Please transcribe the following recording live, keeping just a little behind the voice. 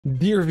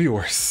Dear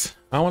viewers,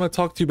 I want to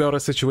talk to you about a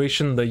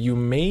situation that you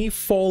may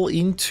fall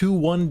into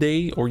one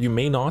day or you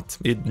may not.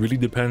 It really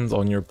depends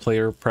on your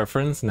player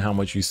preference and how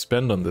much you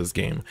spend on this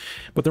game.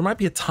 But there might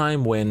be a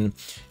time when,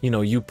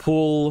 you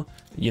pull,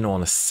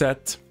 on a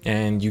set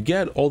and you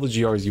get all the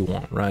GRs you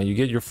want, right? You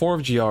get your 4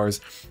 of GRs,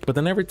 but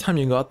then every time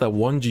you got that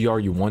one GR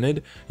you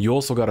wanted, you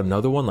also got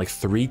another one like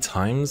 3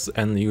 times,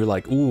 and you're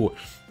like, ooh,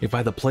 if I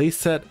had the play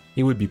set,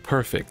 it would be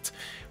perfect.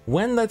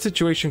 When that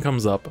situation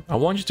comes up, I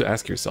want you to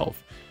ask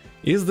yourself,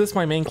 is this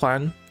my main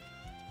clan?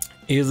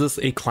 Is this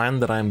a clan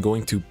that I'm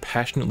going to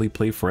passionately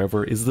play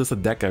forever? Is this a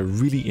deck I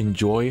really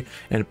enjoy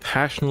and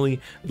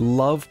passionately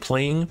love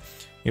playing?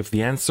 If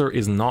the answer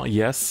is not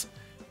yes,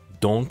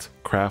 don't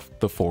craft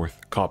the 4th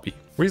copy.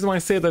 Reason why I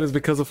say that is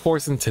because, of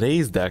course, in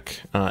today's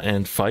deck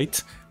and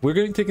fight, we're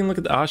going to be taking a look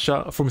at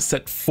Ahsha from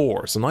set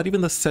 4. So not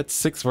even the set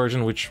 6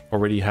 version, which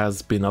already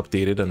has been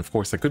updated. And of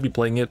course, I could be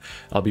playing it.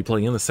 I'll be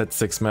playing in the set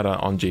 6 meta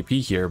on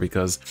JP here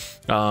because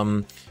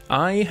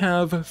I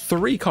have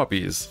 3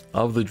 copies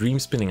of the Dream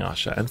Spinning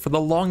Ahsha. And for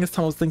the longest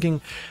time, I was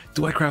thinking,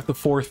 do I craft the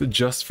 4th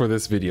just for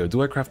this video?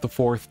 Do I craft the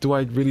 4th? Do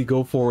I really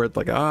go for it?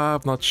 Like,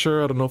 I'm not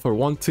sure. I don't know if I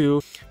want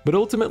to. But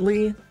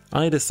ultimately,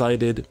 I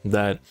decided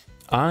that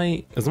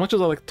as much as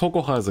I like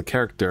Tokoha as a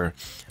character,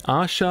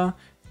 Ahsha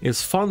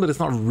is fun, but it's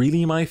not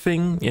really my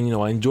thing. And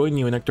I enjoy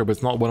Neo Nectar, but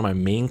it's not one of my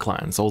main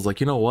clans. So I was like,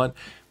 you know what?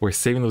 We're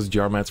saving those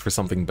GR mats for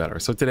something better.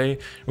 So today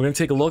we're going to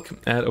take a look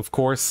at, of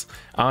course,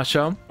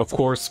 Ahsha. Of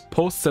course,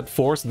 post set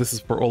 4. So this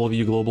is for all of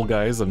you global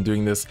guys. I'm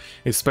doing this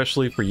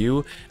especially for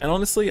you. And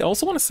honestly, I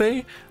also want to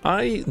say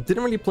I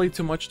didn't really play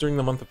too much during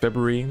the month of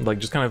February. Like,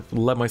 just kind of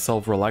let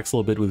myself relax a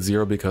little bit with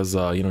Zero because,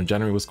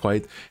 January was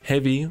quite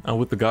heavy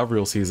with the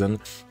Gabriel season.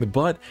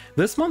 But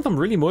this month I'm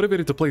really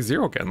motivated to play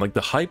Zero again. Like,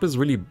 the hype is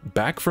really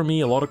back for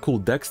me. A lot of cool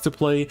decks to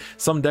play.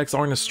 Some decks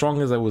aren't as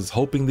strong as I was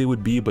hoping they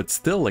would be, but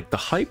still, like, the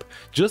hype,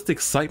 just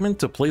excitement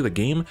to play the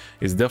game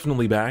is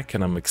definitely back,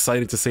 and I'm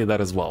excited to say that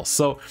as well.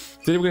 So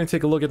today we're going to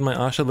take a look at my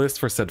Ahsha list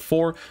for set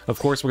 4. Of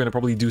course, we're going to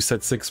probably do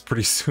set 6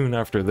 pretty soon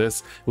after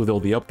this with all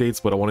the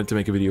updates, but I wanted to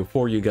make a video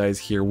for you guys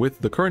here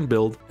with the current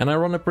build, and I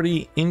run a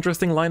pretty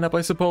interesting lineup,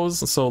 I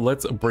suppose. So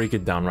let's break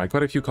it down, right?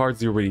 Quite a few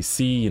cards you already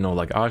see,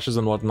 like Ahsha's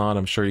and whatnot.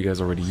 I'm sure you guys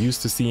are already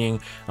used to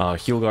seeing.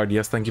 Heal Guard,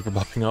 yes, thank you for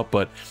popping up,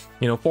 but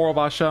 4 of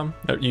Ahsha,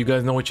 you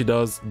guys know what she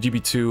does.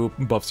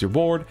 GB2 buffs your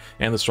board,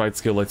 and the stride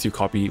skill lets you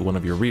copy one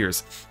of your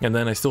rears. And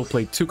then I still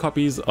played 2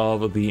 copies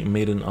of the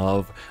Maiden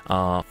of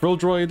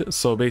Frildroid,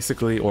 so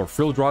basically, or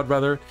Frildrod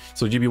rather.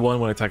 So GB1,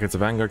 when attack hits a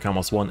Vanguard, count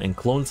 +1 and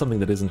clone something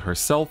that isn't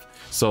herself.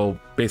 So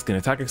basically an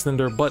attack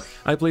extender, but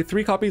I played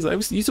 3 copies. I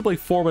used to play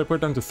 4, but I put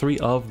it down to 3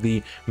 of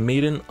the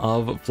Maiden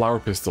of Flower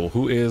Pistol,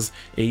 who is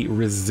a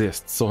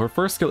resist. So her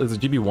first skill is a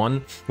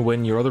GB1.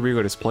 When your other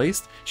rearguard is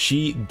placed,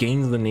 she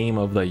gains the name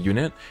of the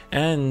unit,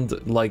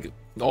 and like,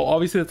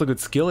 obviously that's a good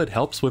skill, it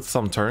helps with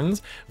some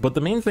turns, but the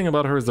main thing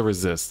about her is the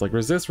resist. Like,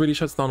 resist really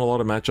shuts down a lot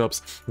of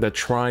matchups that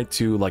try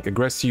to like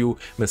aggress you.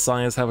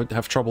 Messiahs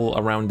have trouble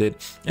around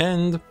it,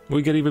 and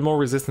we get even more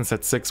resistance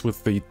at 6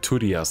 with the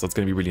Turias. That's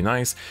going to be really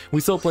nice.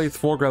 We still play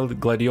 4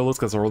 Gladiolas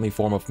because our only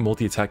form of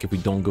multi-attack if we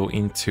don't go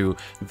into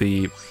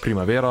the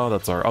Primavera.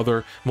 That's our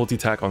other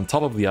multi-attack on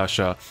top of the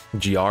Ahsha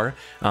GR.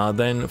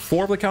 Then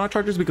 4 of the counter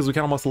chargers because we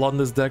kind of lost a lot in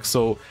this deck,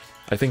 so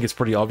I think it's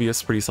pretty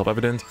obvious, pretty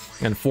self-evident.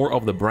 And 4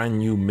 of the brand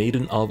new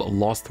Maiden of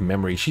Lost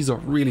Memory. She's a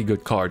really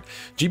good card.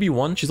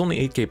 GB1, she's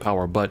only 8k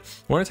power, but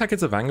when attack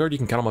hits a Vanguard, you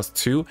can count them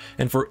 +2,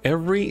 and for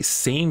every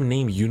same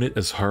name unit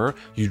as her,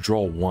 you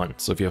draw 1.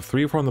 So if you have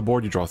 3 of her on the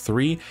board, you draw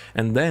 3,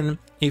 and then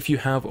if you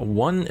have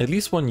at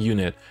least one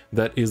unit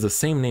that is the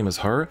same name as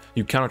her,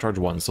 you countercharge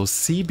 1. So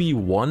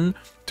CB1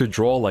 to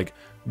draw like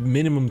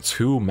minimum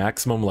 2,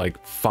 maximum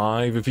like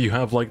 5 if you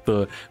have like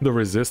the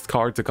resist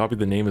card to copy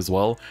the name as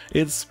well.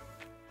 It's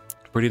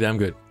pretty damn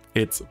good.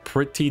 It's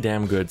pretty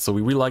damn good, so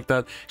we really like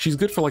that. She's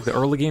good for like the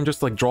early game,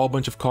 just like draw a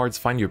bunch of cards,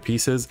 find your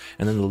pieces,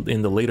 and then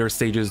in the later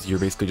stages you're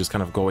basically just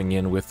kind of going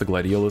in with the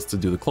Gladiolas to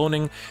do the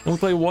cloning. And we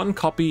play 1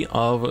 copy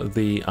of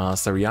the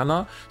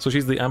Sariana, so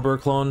she's the Amber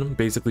clone.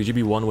 Basically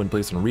GB1 when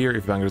placed on rear,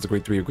 if Vanguard is a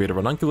grade 3 or greater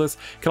Ranunculus,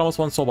 can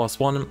 +1, soul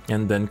 +1,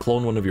 and then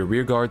clone one of your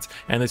rear guards,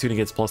 and this unit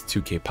gets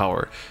 +2k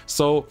power.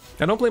 So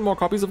I don't play more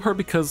copies of her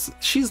because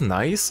she's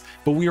nice,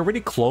 but we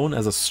already clone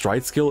as a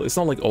stride skill. It's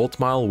not like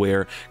Altmile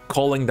where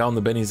calling down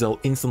the Benny-Zell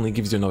instantly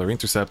gives you another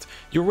intercept.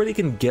 You already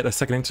can get a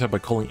second intercept by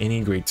calling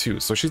any grade 2,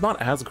 so she's not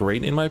as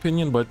great in my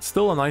opinion, but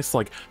still a nice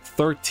like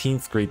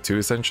 13th grade 2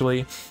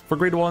 essentially. For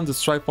grade 1s, it's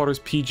Strike Plotters,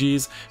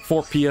 PGs,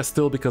 4 PS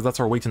still because that's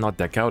our way to not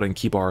deck out and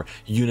keep our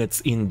units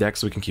in deck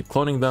so we can keep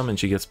cloning them. And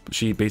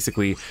she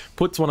basically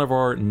puts one of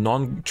our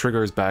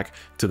non-triggers back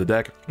to the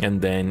deck, and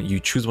then you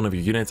choose one of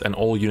your units, and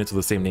all units of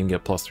the same name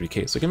get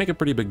 +3k, so you can make a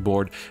pretty big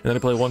board. And then I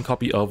play 1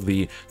 copy of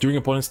the during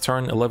opponent's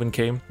turn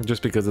 11k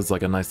just because it's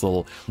like a nice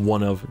little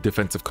one of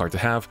defensive card to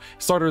have.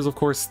 Starters, of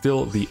course,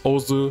 still the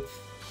Ozu,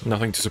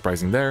 nothing too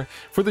surprising there.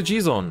 For the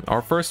G-Zone,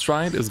 our first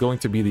stride is going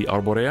to be the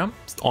Arborea.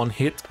 On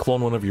hit,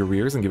 clone one of your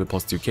rears and give it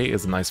plus 2k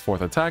is a nice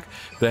fourth attack.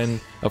 Then,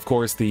 of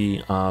course,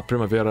 the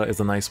Primavera is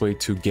a nice way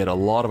to get a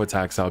lot of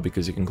attacks out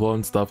because you can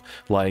clone stuff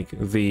like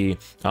the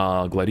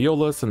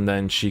Gladiolus, and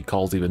then she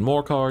calls even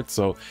more cards,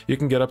 so you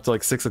can get up to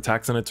like 6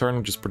 attacks in a turn,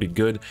 which is pretty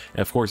good.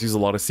 And of course, use a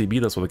lot of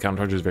CB, that's why the counter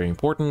charge is very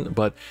important.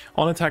 But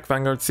on attack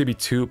Vanguard,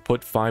 CB2,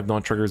 put 5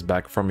 non-triggers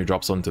back from your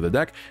drop zone into the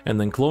deck, and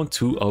then clone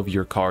 2 of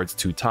your cards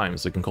 2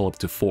 times. So you can call up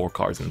to 4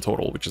 cards in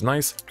total, which is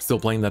nice. Still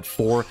playing that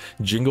 4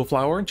 Jingle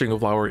Flower. Jingle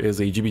Flower is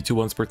a GB2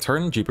 once per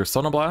turn, G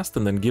Persona Blast,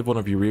 and then give one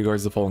of your rear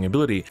guards the following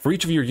ability. For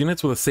each of your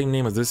units with the same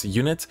name as this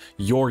unit,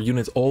 your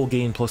units all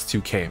gain plus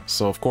 2k.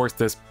 So of course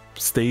this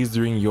stays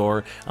during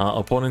your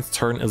opponent's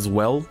turn as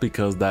well,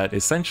 because that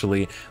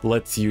essentially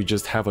lets you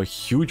just have a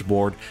huge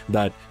board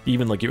that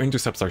even like your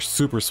intercepts are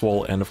super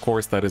swole, and of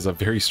course that is a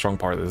very strong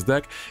part of this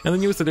deck. And the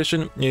newest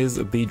addition is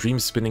the Dream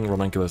Spinning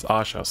Ranunculus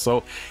Ahsha.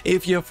 So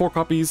if you have 4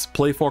 copies,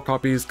 play 4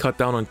 copies, cut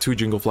down on 2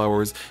 Jingle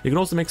Flowers. You can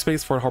also make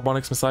space for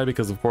Harmonics Messiah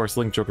because of course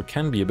Link Joker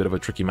can be a bit of a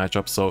tricky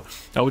matchup. So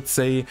I would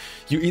say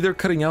you're either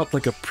cutting out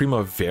like a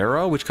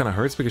Primavera, which kind of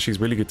hurts because she's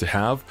really good to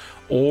have,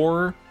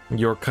 or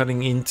you're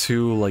cutting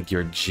into like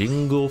your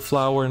Jingle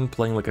Flower and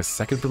playing like a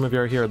second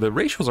Primavera here. The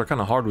ratios are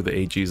kind of hard with the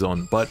AG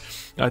zone, but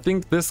I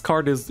think this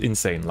card is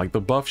insane. Like the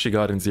buff she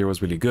got in 0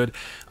 is really good.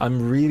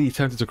 I'm really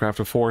tempted to craft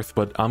a 4th,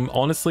 but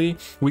honestly,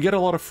 we get a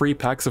lot of free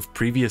packs of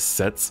previous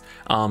sets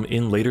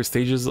in later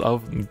stages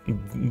of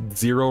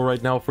 0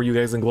 right now for you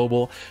guys in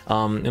Global.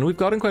 And we've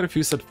gotten quite a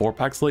few set 4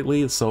 packs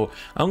lately, so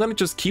I'm gonna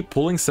just keep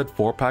pulling set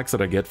 4 packs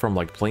that I get from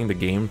like playing the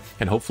game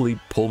and hopefully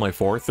pull my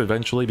 4th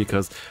eventually,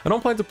 because I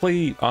don't plan to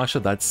play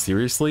Ahsha that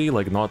seriously,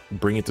 like not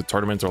bring it to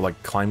tournaments or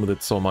like climb with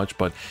it so much,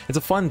 but it's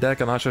a fun deck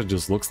and Ahsha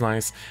just looks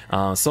nice.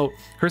 So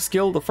her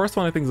skill, the first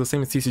one I think is the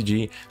same as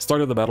TCG.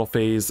 Start of the battle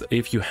phase,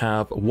 if you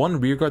have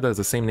one rear guard that has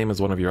the same name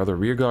as one of your other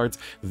rear guards,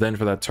 then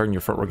for that turn your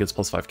front row gets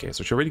plus 5k.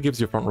 So she already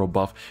gives you a front row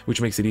buff, which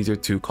makes it easier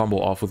to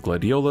combo off with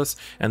Gladiolus.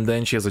 And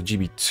then she has a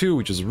GB2,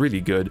 which is really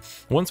good.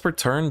 Once per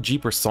turn, G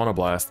Persona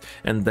Blast,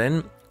 and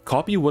then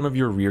copy one of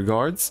your rear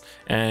guards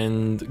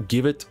and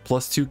give it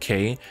plus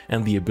 2k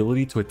and the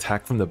ability to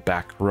attack from the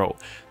back row.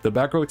 The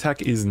back row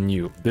attack is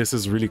new. This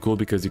is really cool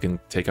because you can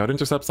take out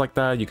intercepts like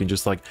that. You can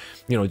just like,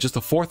 you know, just a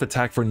 4th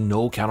attack for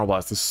no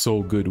counterblast is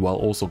so good while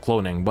also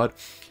cloning. But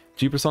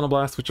G Persona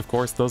Blast, which of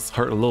course does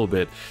hurt a little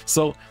bit.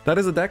 So that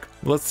is a deck.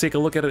 Let's take a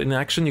look at it in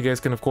action. You guys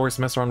can of course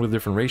mess around with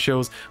different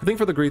ratios. I think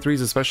for the grade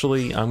 3s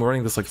especially, I'm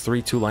running this like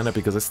 3-2 lineup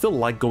because I still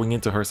like going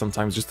into her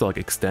sometimes just to like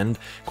extend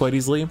quite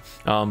easily.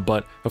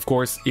 But of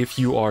course, if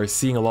you are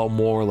seeing a lot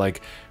more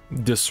like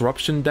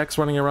disruption decks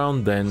running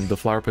around, then the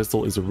Flower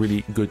Pistol is a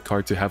really good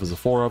card to have as a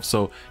 4 of,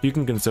 so you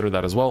can consider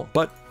that as well.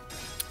 But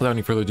without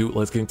any further ado,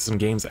 let's get into some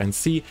games and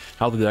see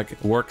how the deck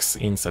works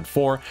in set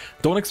 4.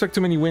 Don't expect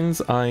too many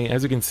wins.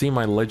 As you can see,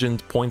 my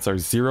legend points are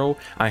 0.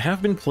 I have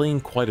been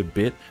playing quite a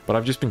bit, but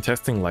I've just been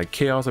testing like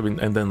chaos. And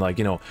then like,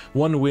 you know,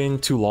 1 win,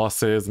 2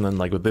 losses, and then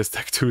like with this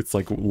deck too, it's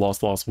like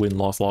loss, loss, win,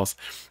 loss, loss,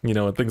 you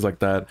know, and things like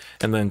that.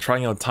 And then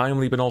trying out Time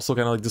Leap and also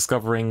kind of like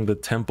discovering the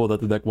tempo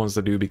that the deck wants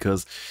to do,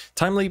 because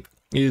Time Leap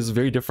is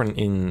very different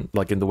in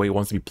the way it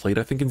wants to be played,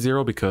 I think, in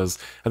 0, because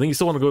I think you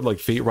still want to go to like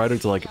Fate Rider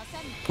to like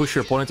push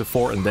your opponent to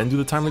 4 and then do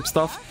the Time Leap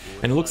stuff.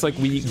 And it looks like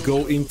we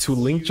go into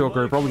Link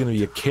Joker, probably going to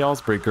be a Chaos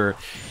Breaker,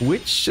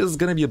 which is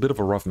going to be a bit of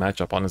a rough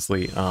matchup,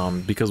 honestly,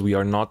 because we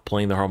are not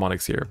playing the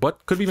Harmonics here.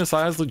 But could be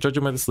Messiahs,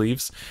 judging by the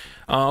sleeves.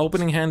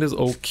 Opening hand is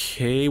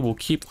okay. We'll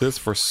keep this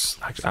for...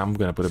 Actually, I'm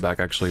going to put it back,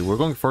 actually. We're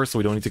going first, so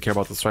we don't need to care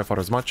about the Strife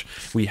Fighter as much.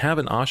 We have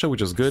an Ahsha,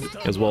 which is good,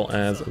 as well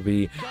as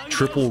the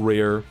triple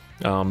rare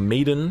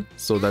Maiden.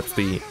 So that's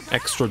the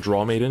extra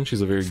draw Maiden.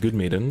 She's a very good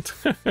Maiden.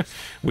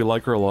 We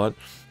like her a lot.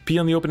 P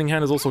on the opening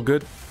hand is also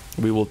good.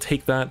 We will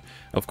take that.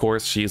 Of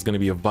course, she is going to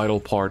be a vital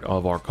part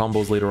of our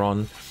combos later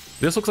on.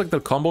 This looks like the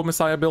combo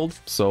Messiah build,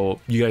 so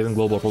you guys in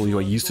Global are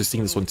probably used to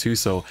seeing this one too,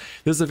 so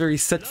this is a very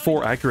set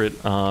 4 accurate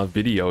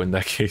video in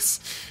that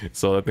case.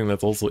 So I think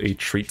that's also a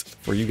treat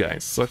for you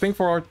guys. So I think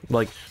for our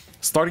like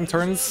starting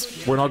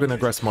turns, we're not going to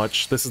aggress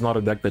much. This is not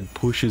a deck that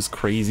pushes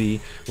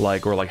crazy,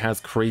 or has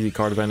crazy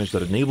card advantage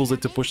that enables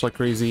it to push like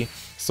crazy.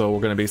 So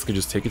we're going to basically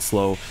just take it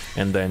slow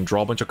and then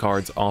draw a bunch of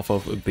cards off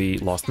of the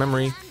Lost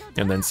Memory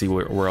and then see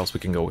where else we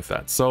can go with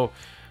that. So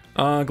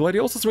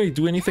Gladiolus doesn't really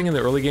do anything in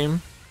the early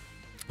game.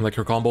 Like,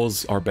 her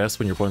combos are best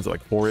when your opponent's at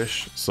like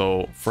 4-ish.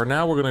 So for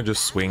now, we're going to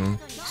just swing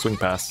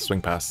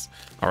pass.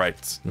 All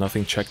right,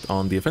 nothing checked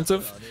on the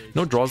offensive.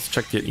 No draws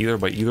checked yet either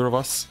by either of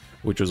us,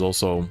 which is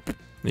also,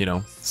 you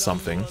know,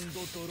 something.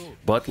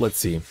 But let's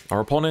see.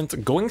 Our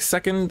opponent going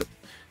second,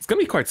 it's going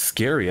to be quite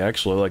scary,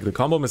 actually. Like, the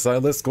combo Messiah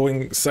list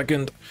going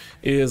second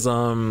is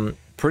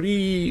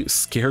pretty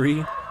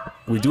scary.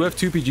 We do have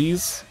 2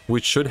 PGs,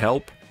 which should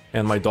help.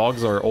 And my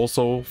dogs are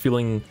also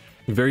feeling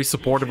very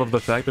supportive of the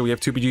fact that we have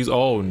 2 PGs.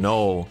 Oh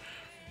no.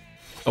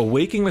 A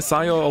Waking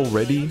Messiah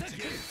already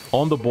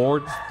on the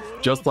board,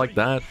 just like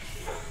that.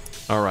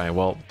 Alright,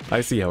 well,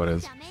 I see how it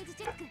is.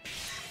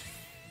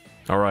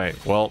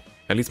 Alright, well,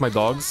 at least my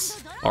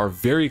dogs are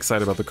very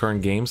excited about the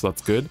current game, so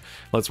that's good.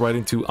 Let's right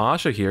into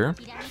Ahsha here.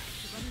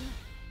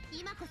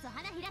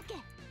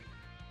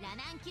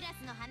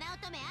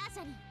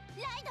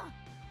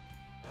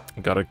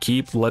 Gotta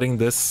keep letting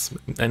this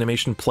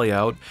animation play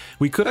out.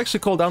 We could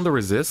actually call down the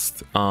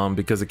resist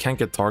because it can't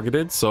get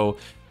targeted, so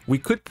we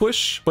could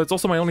push, but it's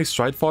also my only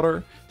stride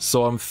fodder,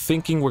 so I'm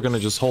thinking we're gonna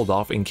just hold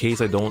off in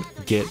case I don't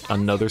get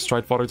another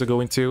stride fodder to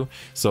go into.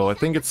 So I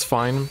think it's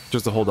fine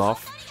just to hold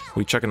off.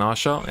 We check an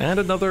Ahsha and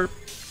another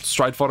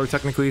stride fodder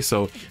technically,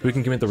 so we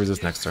can commit the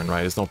resist next turn,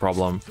 right? It's no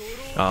problem.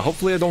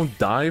 Hopefully I don't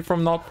die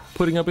from not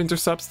putting up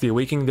intercepts. The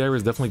awakening there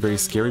is definitely very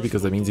scary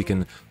because that means you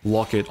can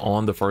lock it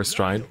on the first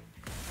stride.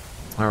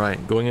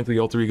 Alright, going into the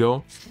alter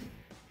ego.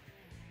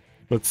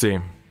 Let's see.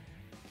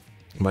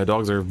 My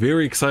dogs are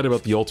very excited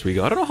about the alter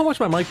ego. I don't know how much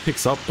my mic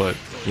picks up, but,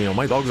 you know,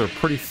 my dogs are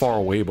pretty far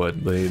away,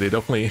 but they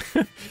definitely...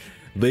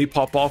 they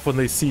pop off when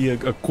they see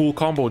a cool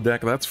combo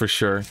deck, that's for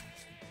sure.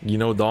 You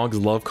know, dogs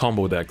love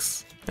combo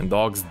decks. And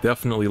dogs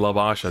definitely love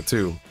Ahsha,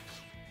 too.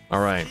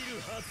 Alright.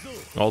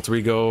 Alter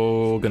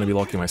ego, gonna be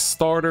locking my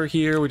starter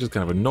here, which is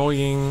kind of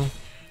annoying.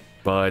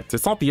 But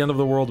it's not the end of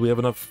the world. We have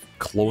enough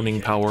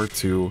cloning power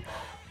to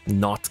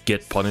not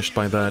get punished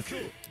by that.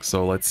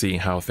 So let's see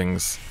how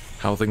things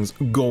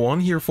go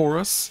on here for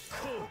us.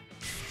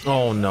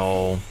 Oh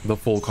no, the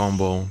full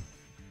combo.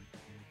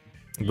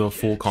 The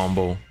full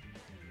combo.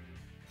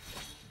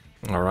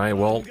 Alright,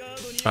 well,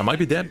 I might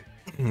be dead.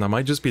 I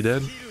might just be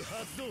dead.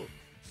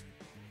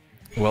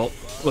 Well,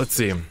 let's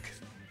see.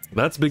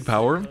 That's big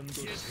power.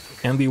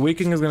 And the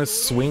awakening is gonna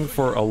swing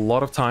for a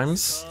lot of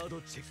times.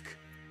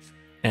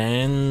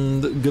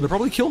 And gonna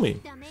probably kill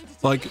me.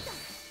 Like,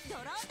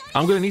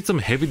 I'm gonna need some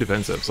heavy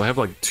defensives. I have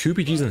like 2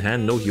 PGs in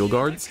hand, no heal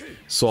guards,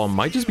 so I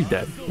might just be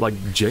dead. Like,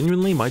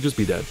 genuinely might just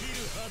be dead.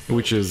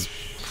 Which is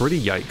pretty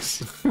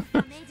yikes.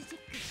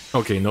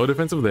 Okay, no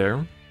defensive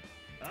there.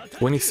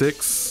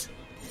 26.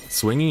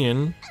 Swinging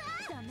in.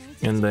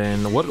 And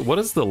then, what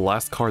is the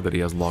last card that he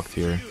has locked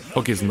here?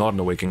 Okay, it's not an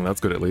awakening,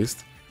 that's good at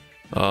least.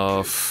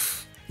 No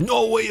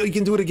way, he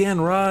can do it again,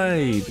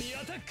 right!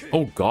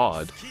 Oh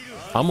god.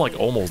 I'm like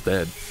almost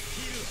dead.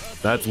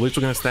 That's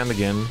literally gonna stand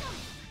again.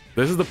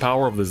 This is the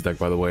power of this deck,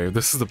 by the way.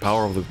 This is the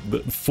power of the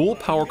full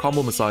power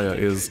combo Messiah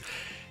is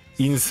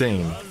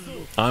insane.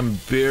 I'm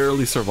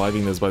barely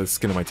surviving this by the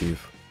skin of my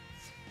teeth.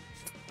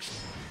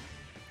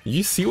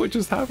 You see what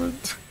just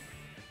happened?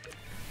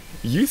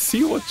 You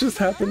see what just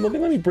happened? Let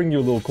me bring you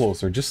a little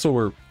closer, just so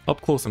we're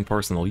up close and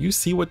personal. You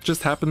see what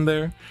just happened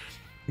there?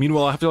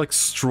 Meanwhile, I have to like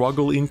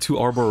struggle into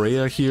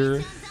Arborea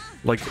here.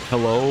 Like,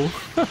 hello?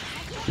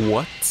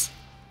 What?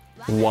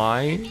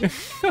 Why?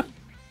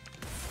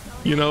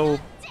 You know,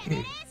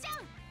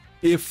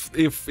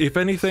 if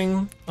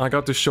anything, I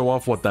got to show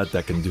off what that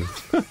deck can do.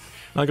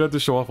 I got to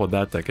show off what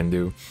that deck can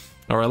do.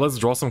 Alright, let's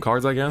draw some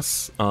cards, I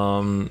guess.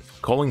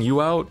 Calling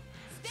you out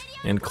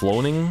and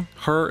cloning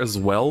her as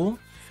well.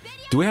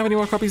 Do we have any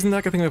more copies in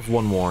deck? I think I have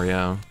one more,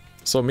 yeah.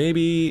 So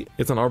maybe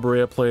it's an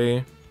Arborea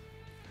play.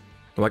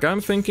 Like,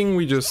 I'm thinking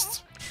we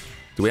just...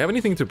 Do we have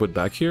anything to put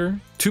back here?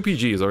 2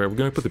 PGs, alright, we're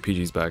gonna put the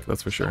PGs back,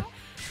 that's for sure.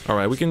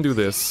 Alright, we can do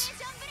this.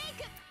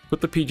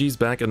 Put the PGs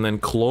back and then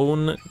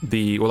clone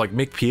the... Or like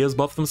make Pias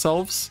buff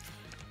themselves.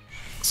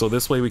 So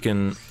this way we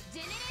can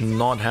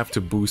not have to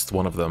boost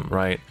one of them,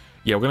 right?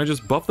 Yeah, we're gonna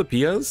just buff the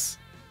Pias.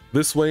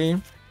 This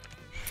way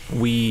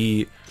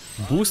we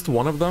boost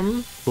one of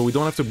them, but we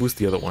don't have to boost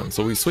the other one.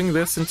 So we swing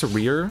this into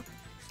rear,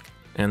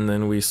 and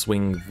then we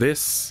swing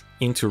this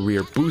into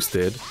rear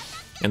boosted,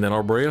 and then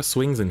Arborea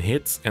swings and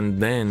hits,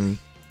 and then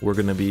we're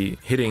gonna be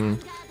hitting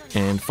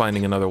and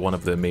finding another one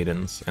of the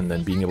maidens, and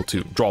then being able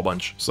to draw a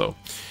bunch. So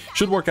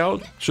should work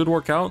out, should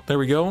work out. There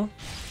we go.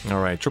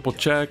 Alright, triple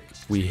check,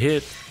 we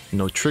hit,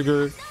 no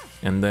trigger,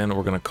 and then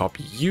we're gonna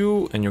copy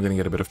you, and you're gonna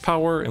get a bit of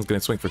power, and it's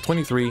gonna swing for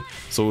 23,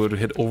 so it would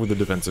hit over the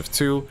defensive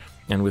 2,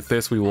 and with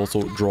this we will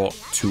also draw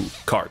 2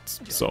 cards,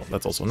 so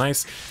that's also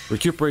nice.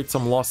 Recuperate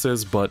some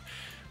losses, but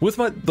with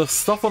the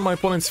stuff on my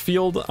opponent's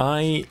field,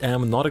 I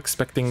am not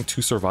expecting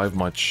to survive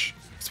much,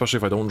 especially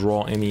if I don't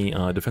draw any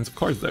defensive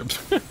cards there.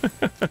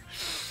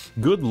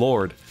 Good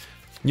lord.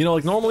 You know,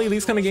 like normally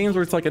these kind of games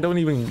where it's like I don't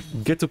even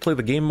get to play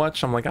the game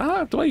much, I'm like,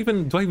 do I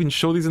even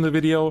show these in the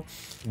video?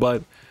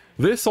 But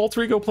this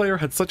alter ego player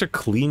had such a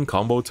clean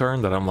combo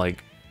turn that I'm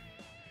like,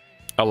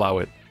 allow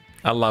it.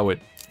 Allow it.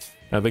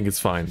 I think it's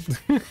fine.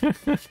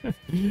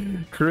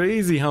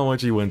 Crazy how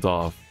much he went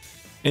off.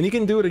 And he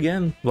can do it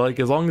again, like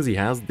as long as he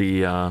has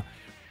the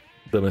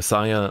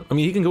Messiah. I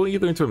mean, he can go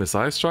either into a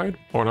Messiah stride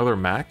or another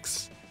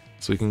max.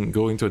 So he can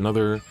go into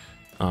another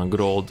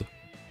good old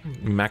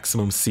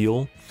maximum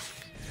seal.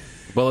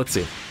 But let's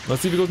see.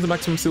 Let's see if he goes into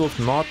maximum seal. If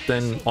not,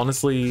 then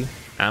honestly,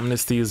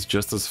 Amnesty is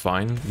just as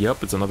fine.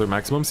 Yep, it's another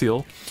maximum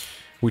seal.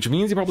 Which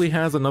means he probably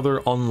has another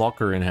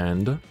unlocker in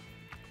hand.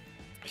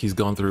 He's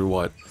gone through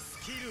what?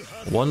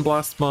 1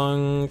 Blast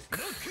Monk.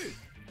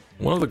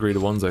 One of the grade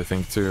 1s, I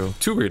think, too.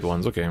 2 grade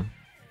 1s, okay.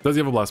 Does he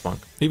have a Blast Monk?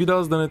 If he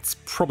does, then it's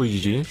probably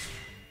GG.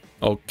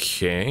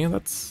 Okay,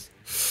 that's...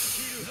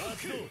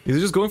 Is he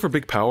just going for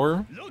big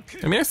power?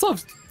 I mean, I still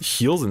have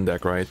heals in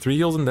deck, right? 3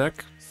 heals in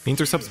deck.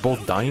 Intercepts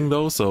both dying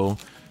though, so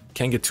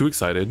can't get too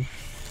excited.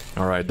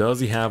 Alright, does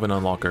he have an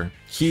unlocker?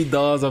 He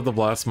does have the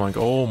Blast Monk.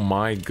 Oh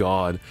my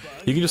god.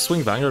 You can just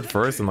swing Vanguard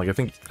first, and like I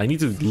think I need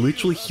to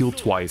literally heal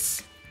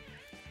twice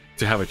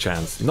to have a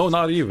chance. No,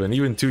 not even.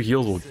 Even 2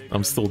 heals,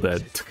 I'm still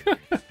dead.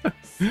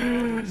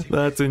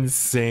 That's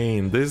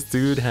insane. This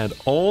dude had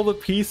all the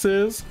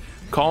pieces,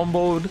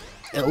 comboed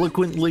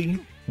eloquently.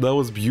 That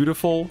was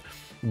beautiful.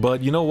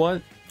 But you know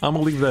what? I'm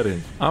gonna leave that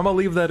in. I'm gonna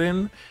leave that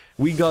in.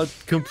 We got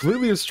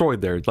completely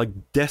destroyed there, like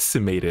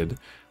decimated.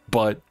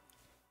 But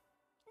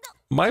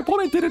my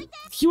opponent did it.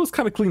 He was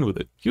kind of clean with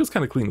it.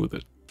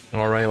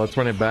 All right, let's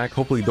run it back.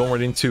 Hopefully don't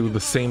run into the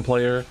same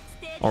player.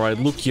 All right,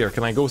 look here.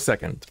 Can I go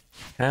second?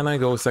 Can I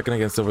go second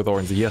against Silver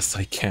Thorns? Yes,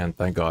 I can.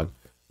 Thank God.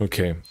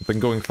 Okay, if I'd been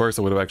going first,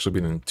 I would have actually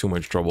been in too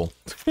much trouble.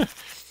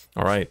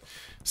 All right,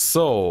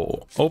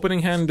 so opening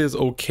hand is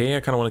okay.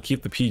 I kind of want to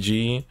keep the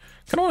PG.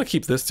 Kind of want to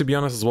keep this, to be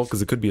honest, as well,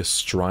 because it could be a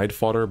stride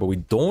fodder, but we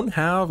don't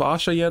have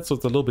Ahsha yet, so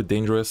it's a little bit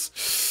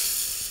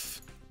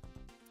dangerous.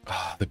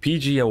 The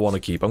PG I want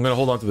to keep. I'm going to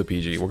hold on to the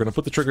PG. We're going to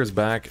put the triggers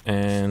back,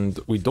 and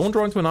we don't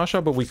draw into an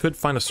Ahsha, but we could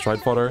find a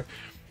stride fodder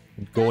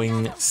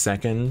going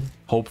second,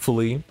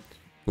 hopefully.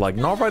 Like,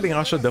 not riding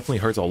Ahsha definitely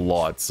hurts a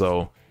lot,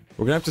 so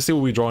we're going to have to see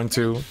what we draw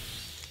into.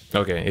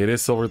 Okay, it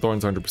is Silver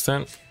Thorns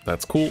 100%.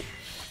 That's cool.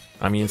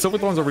 I mean, Silver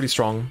Thorns are really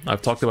strong.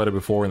 I've talked about it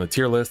before in the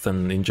tier list,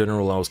 and in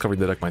general, I was covering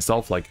the deck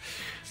myself. Like,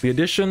 the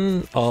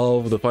addition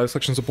of the 5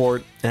 section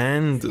support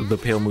and the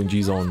Pale Moon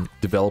G-Zone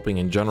developing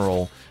in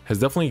general has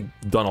definitely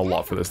done a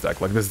lot for this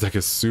deck. Like, this deck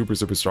is super,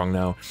 super strong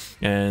now,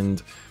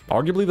 and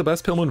arguably the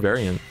best Pale Moon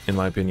variant, in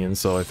my opinion.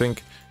 So I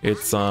think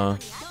it's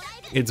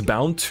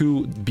bound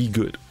to be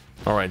good.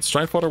 Alright,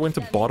 Stride Fodder went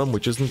to bottom,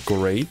 which isn't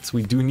great.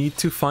 We do need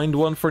to find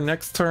one for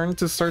next turn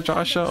to search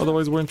Ahsha,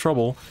 otherwise we're in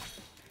trouble.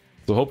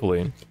 So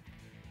hopefully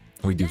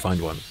we do find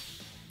one.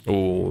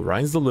 Oh,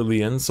 Ryan's the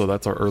Lillian, so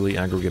that's our early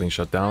aggro getting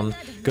shut down.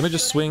 Gonna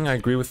just swing, I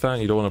agree with that.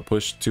 You don't want to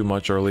push too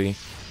much early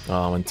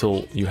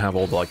until you have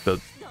all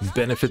the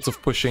benefits of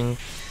pushing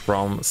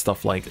from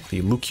stuff like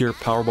the Lukier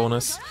power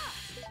bonus.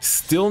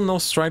 Still no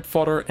Stride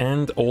Fodder,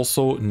 and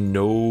also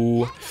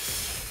no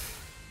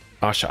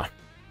Ahsha.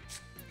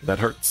 That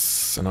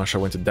hurts, and Ahsha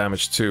went to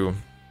damage too.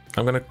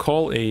 I'm gonna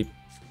call a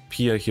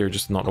Pia here,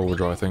 just not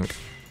overdraw, I think,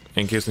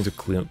 in case we need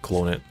to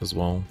clone it as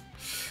well.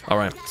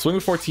 Alright, swing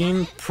with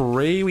 14,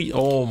 pray we...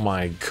 Oh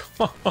my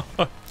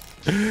god.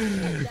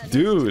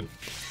 Dude,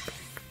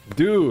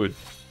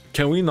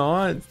 can we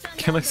not?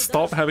 Can I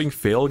stop having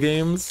fail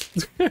games?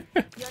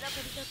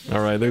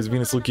 Alright, there's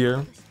Venus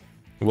Lukier.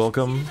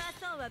 Welcome,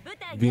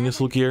 Venus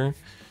Lukier.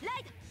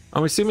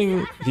 I'm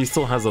assuming he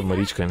still has a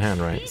Marichka in hand,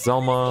 right?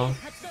 Zelma...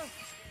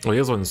 Oh, he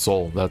has one in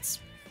Soul. That's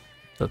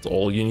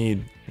all you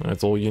need.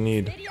 That's all you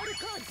need.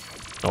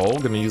 Oh,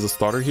 gonna use a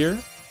starter here.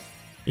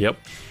 Yep.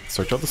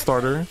 Search out the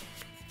starter.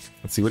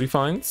 Let's see what he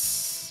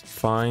finds.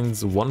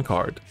 Finds one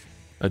card.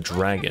 A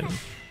dragon.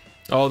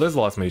 Oh, there's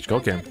the last Marichka.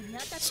 Okay.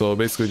 So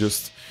basically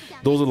just...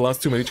 Those are the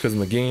last 2 Marichkas in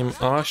the game.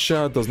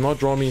 Ahsha does not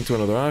draw me into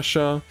another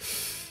Ahsha.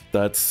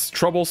 That's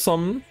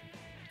troublesome.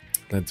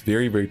 That's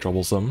very, very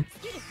troublesome.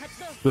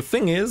 The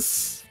thing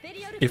is,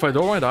 if I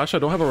don't ride Ahsha, I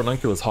don't have a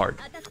Ranunculus heart.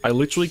 I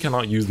literally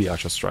cannot use the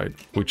Ahsha Stride,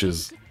 which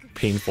is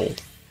painful.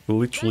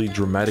 Literally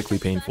dramatically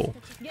painful.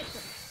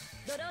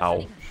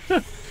 Ow.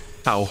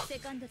 Ow.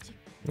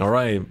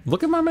 Alright,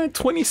 look at my man,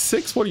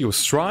 26. What are you, a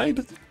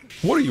Stride?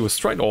 What are you, a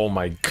Stride? Oh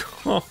my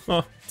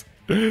god.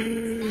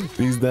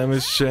 These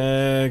damage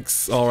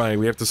checks. Alright,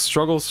 we have to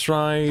struggle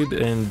Stride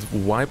and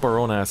wipe our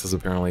own asses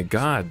apparently.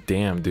 God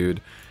damn,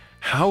 dude.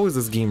 How is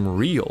this game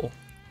real?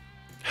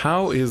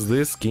 How is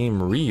this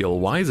game real?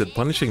 Why is it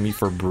punishing me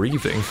for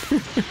breathing?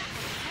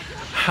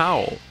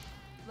 How?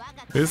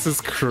 This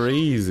is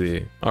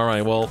crazy.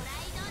 Alright, well,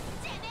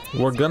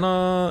 we're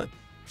gonna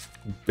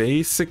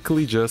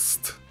basically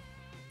just...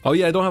 Oh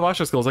yeah, I don't have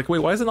Ahsha skill. I was like, wait,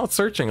 why is it not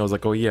searching? I was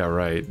like, oh yeah,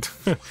 right.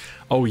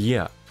 Oh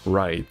yeah,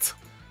 right.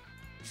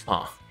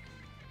 Ah.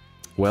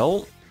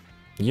 Well,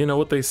 you know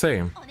what they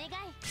say.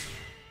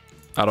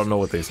 I don't know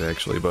what they say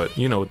actually, but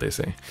you know what they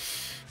say.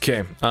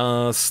 Okay,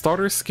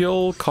 starter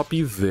skill,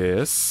 copy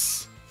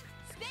this.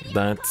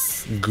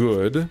 That's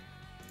good.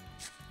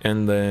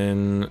 And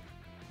then...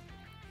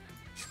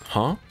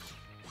 Huh?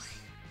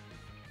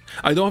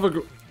 I don't have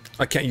a...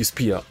 I can't use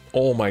Pia.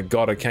 Oh my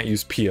god, I can't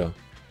use Pia.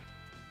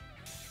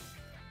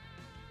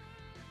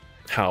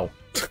 How?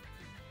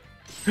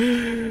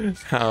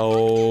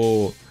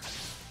 How?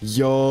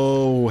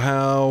 Yo,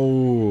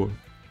 how?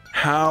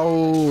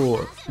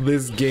 How?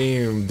 This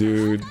game,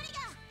 dude.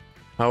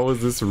 How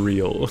is this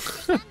real?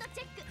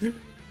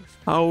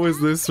 How is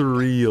this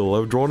real?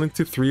 I've drawn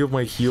into 3 of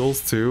my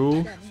heals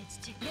too?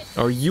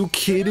 Are you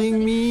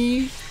kidding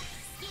me?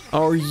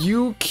 Are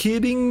you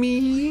kidding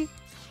me?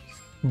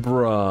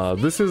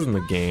 Bruh, this isn't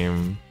a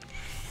game.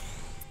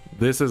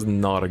 This is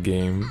not a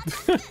game.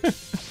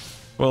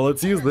 Well,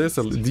 let's use this.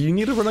 Do you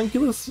need a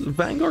Ranunculus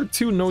Vanguard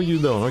too? No, you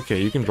don't.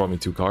 Okay, you can draw me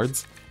 2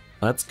 cards.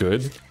 That's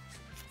good.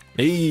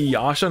 Hey,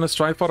 Ahsha and a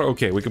Stride Fodder.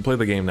 Okay, we can play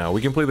the game now. We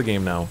can play the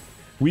game now.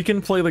 We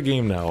can play the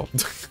game now.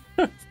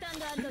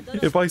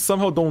 If I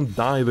somehow don't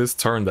die this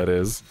turn, that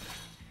is.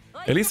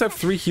 At least I have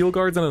 3 heal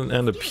guards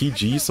and a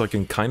PG, so I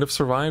can kind of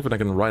survive, and I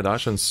can ride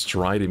Ahsha and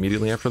stride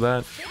immediately after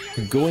that.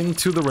 Going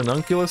to the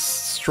Ranunculus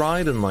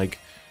stride and, like,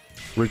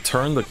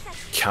 return the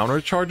counter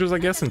charges, I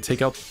guess, and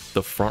take out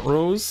the front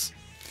rows.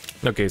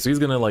 Okay, so he's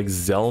gonna, like,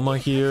 Zelma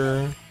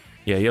here.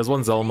 Yeah, he has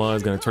 1 Zelma,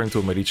 he's gonna turn into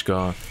a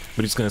Marichka,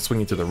 but he's gonna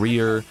swing into the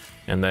rear,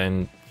 and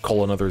then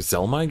call another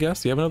Zelma, I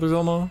guess? Do you have another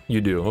Zelma?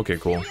 You do, okay,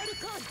 cool.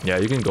 Yeah,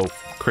 you can go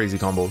crazy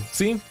combo.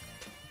 See?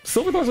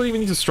 Silver dogs don't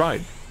even need to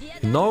stride.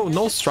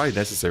 No stride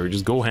necessary,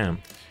 just go ham.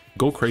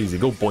 Go crazy,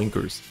 go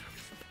boinkers.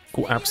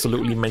 Go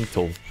absolutely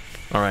mental.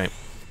 Alright.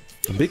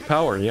 Big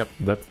power, yep,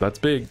 that's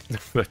big.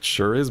 That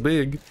sure is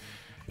big.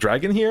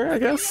 Dragon here, I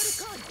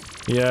guess?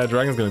 Yeah,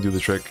 Dragon's gonna do the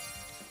trick.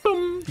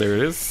 Boom, there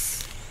it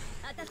is.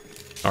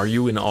 Are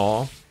you in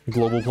awe,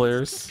 global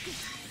players?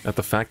 At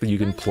the fact that you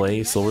can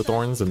play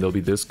Silverthorns and they'll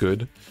be this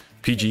good?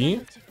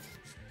 PG?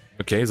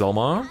 Okay,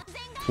 Zelma.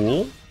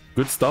 Cool.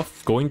 Good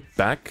stuff. Going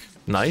back.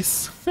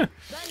 Nice.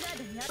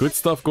 Good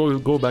stuff.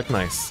 Go back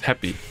nice.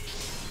 Happy.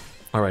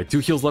 Alright, 2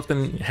 heals left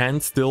in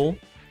hand still.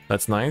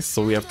 That's nice.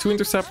 So we have 2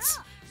 intercepts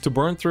to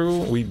burn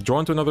through. We draw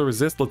into another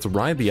resist. Let's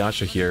ride the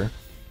Ahsha here.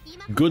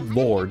 Good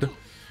lord.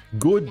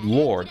 Good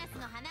lord.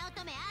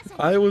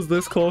 I was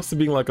this close to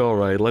being like,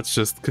 alright, let's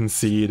just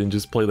concede and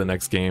just play the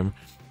next game.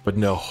 But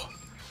no.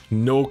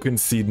 No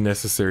concede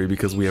necessary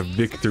because we have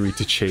victory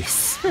to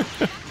chase.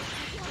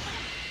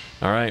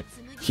 Alright,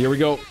 here we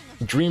go.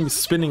 Dream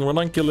spinning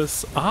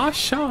Ranunculus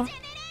Ahsha.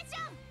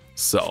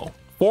 So,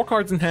 4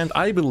 cards in hand.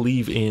 I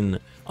believe in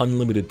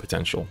unlimited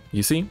potential.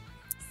 You see?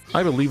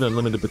 I believe in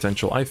unlimited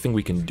potential. I think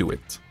we can do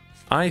it.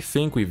 I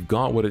think we've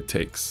got what it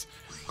takes.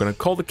 We're gonna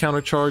call the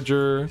counter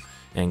charger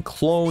and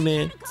clone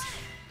it.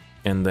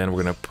 And then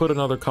we're gonna put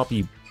another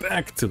copy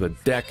back to the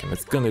deck and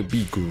it's gonna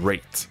be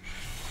great.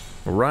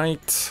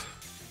 Right.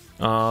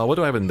 What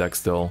do I have in deck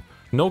still?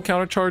 No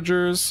counter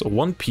chargers,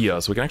 1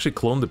 Pia, so we can actually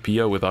clone the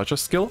Pia with Ahsha's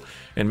skill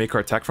and make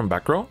our attack from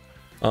back row.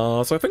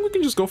 So I think we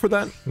can just go for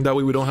that. That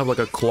way we don't have like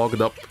a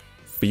clogged up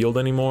field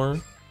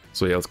anymore.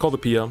 So yeah, let's call the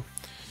Pia.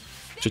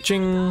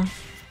 Cha-ching!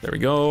 There we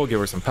go,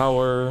 give her some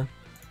power.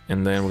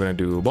 And then we're gonna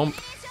do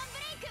bump.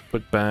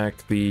 Put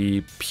back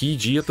the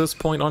PG at this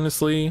point,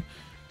 honestly.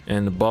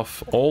 And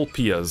buff all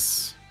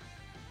Pias.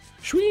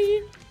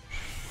 Shwee!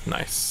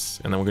 Nice.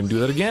 And then we're gonna do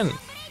that again.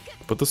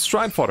 Put the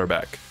stride fodder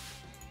back.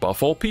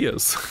 Buff all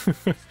Pias.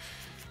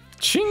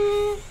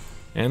 Ching!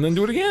 And then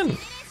do it again.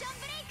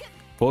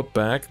 Put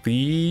back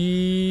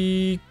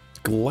the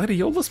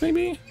Gladiolus,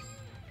 maybe?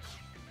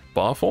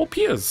 Buff all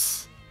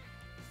Pias.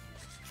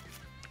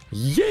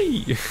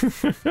 Yay!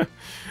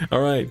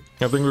 Alright,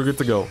 I think we're good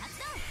to go.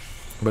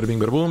 Bada bing,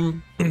 bada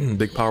boom.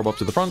 Big power buff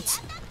to the front.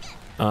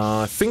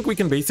 I think we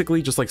can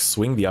basically just like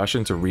swing the Ahsha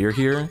into rear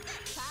here. And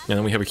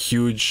then we have a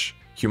huge,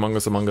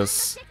 humongous among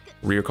us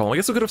rear column. I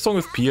guess we could have swung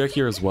with Pia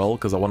here as well,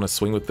 because I want to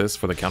swing with this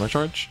for the counter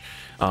charge.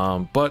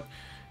 But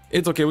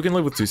it's okay, we can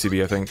live with 2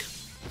 CB, I think.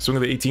 Swing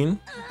with the 18,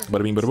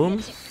 bada bing, bada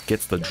boom.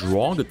 Gets the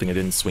draw, good thing I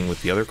didn't swing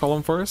with the other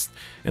column first.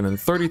 And then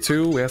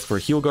 32, we ask for a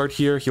heal guard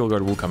here, heal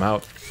guard will come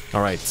out.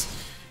 Alright,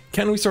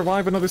 can we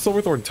survive another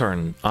Silverthorn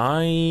turn?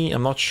 I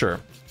am not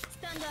sure.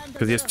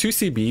 Because he has 2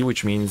 CB,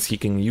 which means he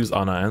can use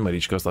Ana and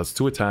Marichka, so that's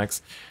 2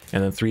 attacks,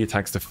 and then 3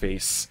 attacks to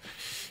face.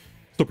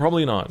 So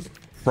probably not.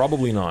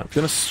 Probably not.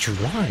 Gonna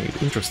stride.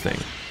 Interesting.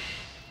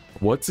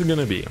 What's it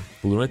gonna be?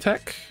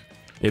 Lunatech?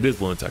 It is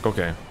Lunatech,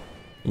 okay.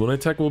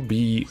 Lunatech will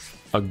be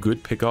a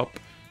good pickup.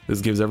 This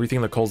gives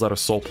everything that calls out a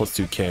soul plus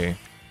 2k.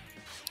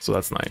 So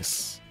that's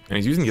nice. And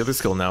he's using the other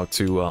skill now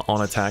to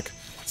on attack,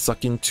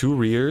 suck in 2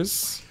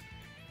 rears.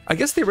 I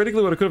guess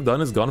theoretically what I could have done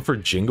is gone for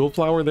Jingle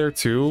Flower there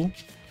too,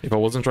 if I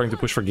wasn't trying to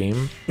push for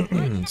game.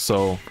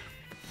 So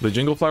the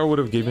Jingle Flower would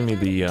have given me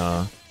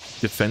the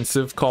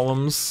defensive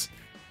columns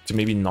to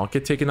maybe not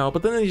get taken out,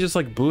 but then he just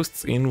like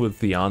boosts in with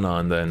the Ana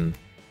and then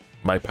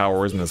my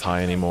power isn't as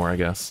high anymore, I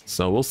guess.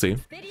 So we'll see.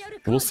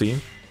 We'll see.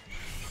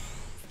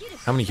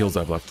 How many heals do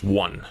I have left?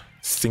 1.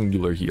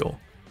 Singular heal.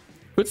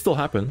 Could still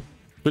happen.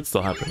 Could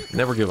still happen.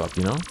 Never give up,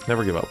 you know?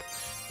 Never give up.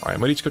 Alright,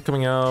 Marichka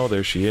coming out.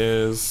 There she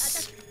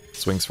is.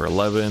 Swings for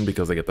 11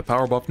 because I get the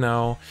power buff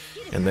now.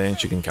 And then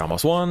she can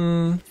Kalmas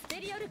 1.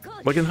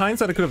 Like in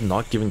hindsight, I could have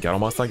not given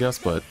Kalmas, I guess,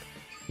 but,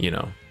 you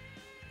know.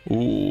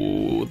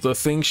 Ooh, the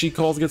thing she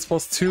calls gets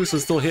 +2, so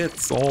it still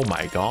hits. Oh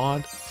my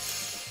god.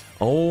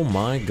 Oh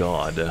my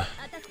god.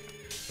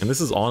 And this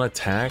is on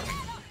attack.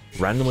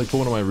 Randomly put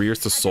one of my rears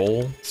to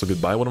soul, so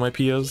goodbye one of my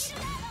Pias.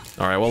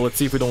 Alright, well let's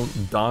see if we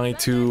don't die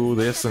to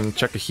this and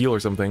check a heal or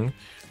something.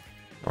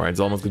 Alright,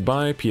 Zalma's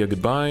goodbye, Pia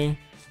goodbye.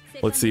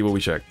 Let's see what we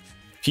check.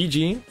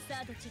 PG,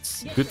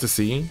 good to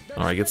see.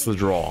 Alright, gets the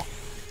draw.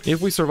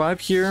 If we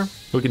survive here,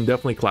 we can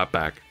definitely clap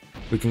back.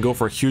 We can go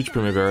for a huge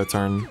Primavera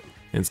turn,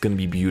 and it's gonna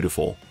be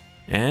beautiful.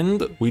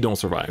 And we don't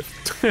survive.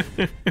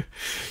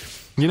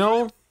 You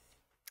know,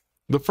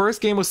 the first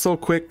game was so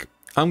quick,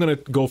 I'm gonna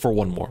go for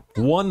one more.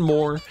 One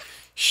more.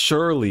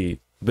 Surely,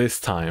 this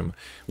time,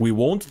 we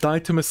won't die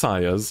to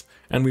Messiahs,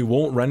 and we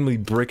won't randomly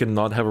brick and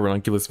not have a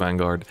Ranunculus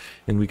Vanguard,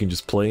 and we can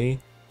just play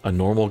a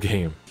normal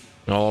game.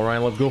 All right,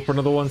 let's go for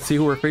another one. See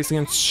who we're facing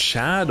against.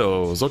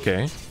 Shadows.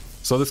 Okay.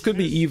 So this could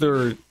be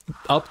either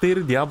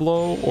updated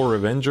Diablo or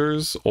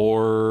Avengers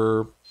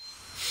or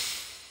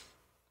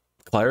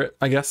Claret,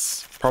 I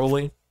guess,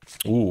 probably.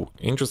 Ooh,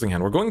 interesting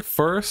hand. We're going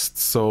first,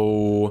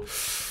 so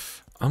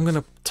I'm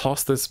gonna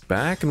toss this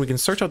back and we can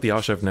search out the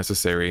Ahsha if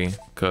necessary,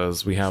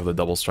 because we have the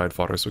double stride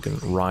fodder, so we can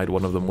ride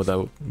one of them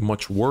without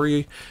much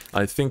worry.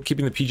 I think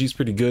keeping the PG is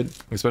pretty good,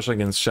 especially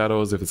against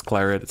Shadows. If it's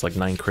Claret, it's like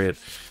 9 crit,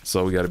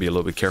 so we gotta be a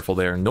little bit careful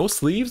there. No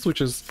sleeves, which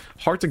is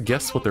hard to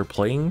guess what they're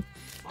playing.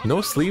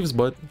 No sleeves,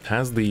 but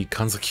has the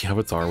Kanzaki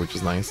avatar, which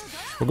is nice.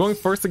 We're going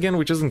first again,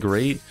 which isn't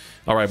great.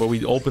 Alright, but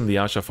we opened the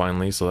Ahsha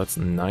finally, so that's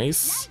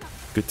nice.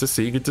 Good to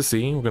see, good to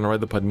see. We're gonna ride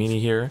the Padmini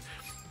here,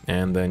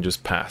 and then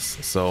just pass.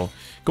 So,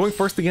 going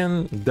first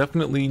again,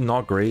 definitely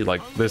not great.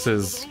 Like, this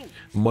is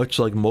much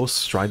like most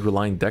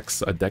stride-relying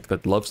decks, a deck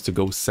that loves to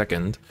go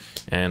second,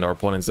 and our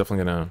opponent's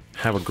definitely gonna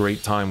have a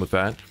great time with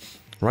that.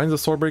 Riding the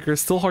Swordbreaker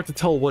is still hard to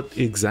tell what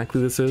exactly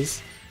this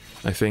is,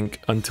 I think,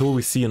 until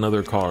we see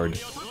another card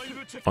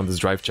on this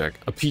drive check.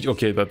 A peach,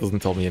 okay, that doesn't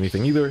tell me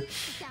anything either.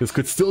 This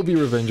could still be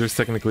Revengers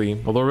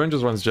technically, although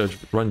Revengers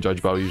run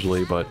Judge Bow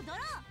usually, but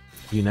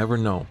you never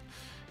know.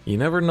 You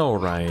never know,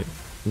 right?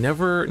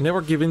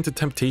 Never give in to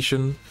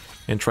temptation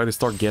and try to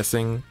start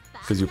guessing,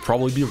 because you'll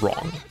probably be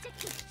wrong.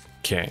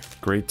 Okay,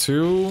 grade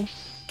 2,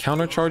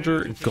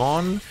 countercharger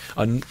gone.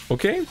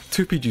 Okay,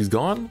 2 PGs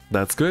gone.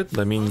 That's good.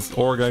 That means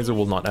Aura Geyser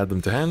will not add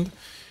them to hand.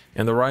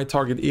 And the right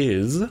target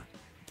is...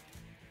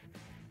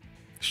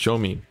 Show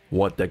me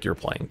what deck you're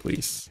playing,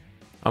 please.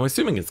 I'm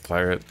assuming it's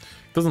Claret.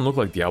 Doesn't look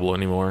like Diablo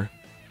anymore.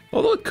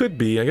 Although it could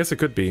be. I guess it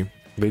could be.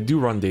 They do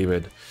run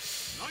David.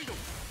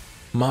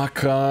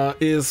 Maka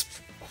is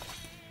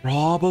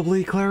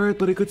probably Claret,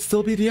 but it could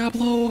still be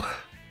Diablo.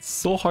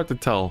 So hard to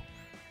tell.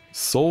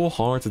 So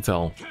hard to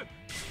tell.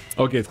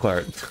 Okay, it's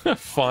Claret.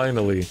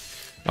 Finally.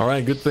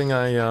 Alright, good thing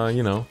I,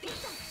 you know.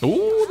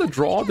 Ooh, the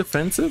draw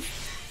defensive.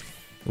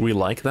 We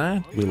like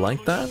that. We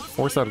like that.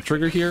 Force out a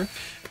trigger here.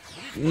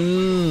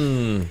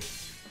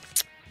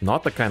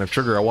 Not the kind of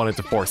trigger I wanted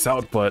to force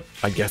out, but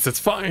I guess it's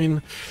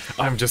fine.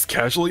 I'm just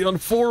casually on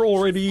 4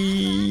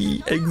 already.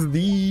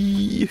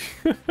 XD.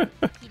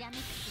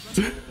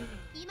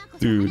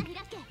 Dude,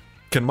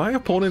 can my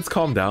opponents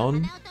calm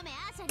down?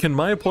 Can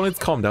my opponents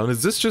calm down?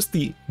 Is this just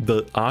the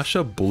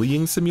Ahsha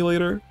bullying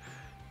simulator?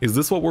 Is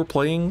this what we're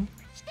playing?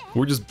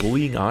 We're just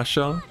bullying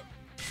Ahsha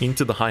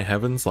into the high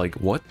heavens? Like,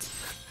 what?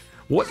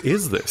 What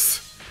is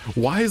this?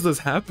 Why is this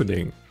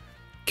happening?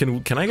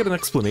 Can I get an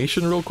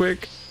explanation real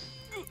quick?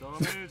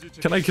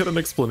 Can I get an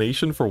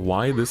explanation for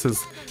why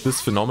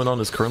this phenomenon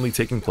is currently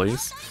taking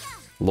place?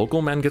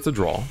 Local man gets a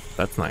draw.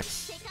 That's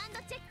nice.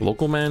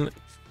 Local man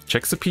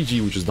checks a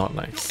PG, which is not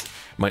nice.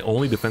 My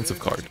only defensive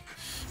card.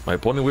 My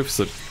opponent whiffs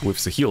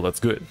a heal. That's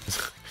good.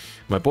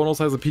 My opponent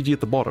also has a PG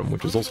at the bottom,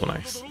 which is also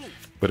nice.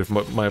 But if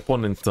my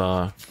opponent...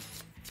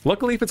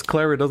 luckily, if it's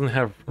Claret, it doesn't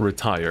have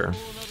retire.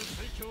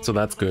 So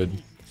that's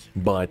good.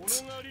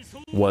 But...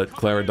 what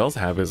Claret does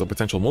have is a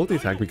potential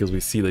multi-attack, because we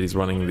see that he's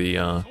running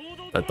the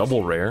that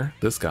double rare,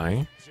 this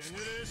guy.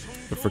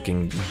 The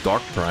freaking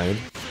Dark Pride.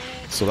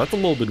 So that's a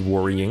little bit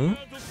worrying.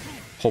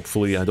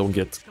 Hopefully I don't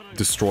get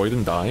destroyed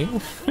and die.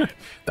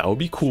 That would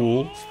be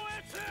cool.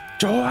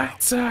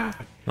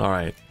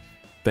 Alright.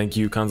 Thank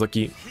you,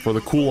 Kanzaki, for the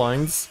cool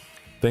lines.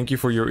 Thank you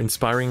for your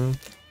inspiring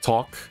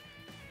talk.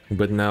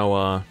 But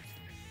now,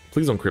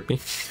 please don't crit me.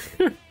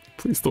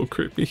 Please don't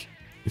crit me.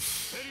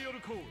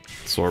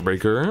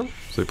 Swordbreaker,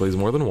 so he plays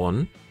more than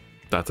one.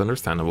 That's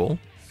understandable.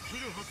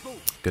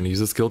 Gonna use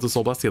the skill to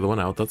soul blast the other one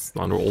out. That's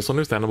also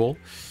understandable.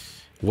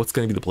 What's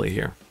gonna be the play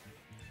here?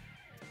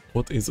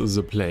 What is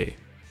the play?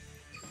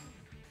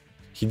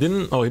 He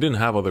didn't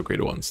have other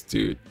great ones,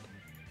 dude.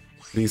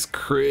 These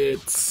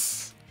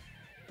crits.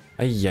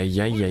 Ay.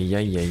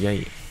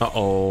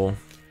 Uh-oh.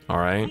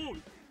 Alright.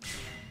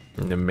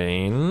 The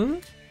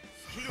main.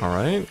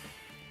 Alright.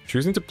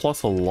 Choosing to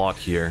plus a lot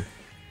here.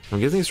 I'm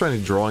guessing he's trying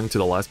to draw into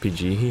the last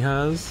PG he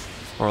has.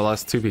 Or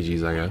last 2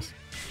 PGs, I guess.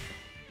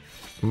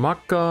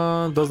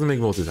 Maka doesn't make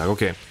multi-attack.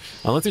 Okay.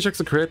 Unless he checks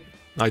a crit,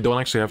 I don't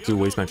actually have to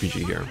waste my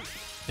PG here.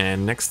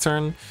 And next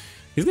turn,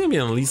 he's going to be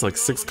at least like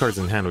 6 cards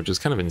in hand, which is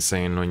kind of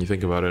insane when you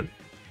think about it.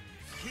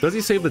 Does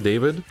he save the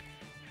David?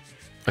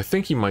 I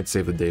think he might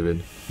save the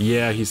David.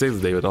 Yeah, he saves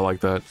the David. I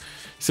like that.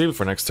 Save it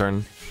for next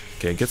turn.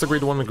 Okay, gets a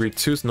grade 1 and grade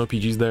 2, so no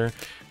PGs there.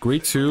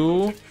 Grade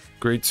 2.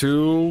 Grade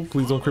 2.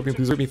 Please don't crit me.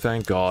 Please crit me.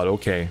 Thank God.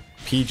 Okay.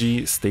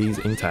 PG stays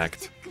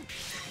intact.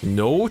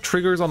 No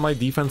triggers on my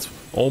defense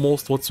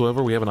almost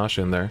whatsoever. We have an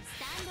Ahsha in there.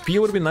 PA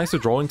would have been nice to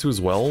draw into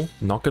as well,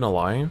 not gonna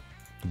lie.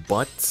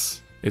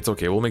 But it's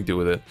okay, we'll make do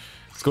with it.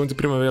 Let's go into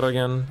Primavera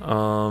again.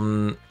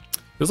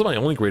 This is my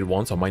only grade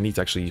 1, so I might need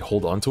to actually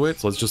hold on to it.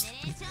 So let's just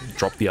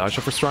drop the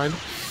Ahsha for Stride.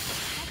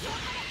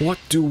 What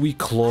do we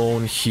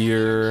clone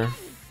here?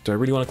 Do I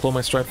really want to clone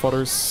my Stride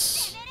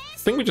Fodders? I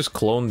think we just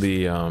clone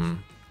the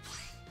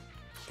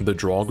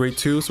draw grade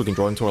 2, so we can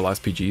draw into our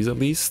last PGs at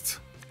least.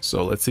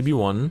 So let's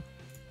CB1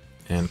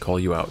 and call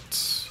you out.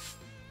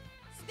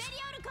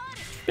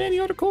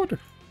 Spaniota quarter.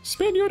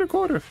 Spaniota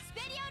quarter.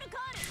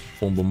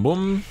 Boom, boom,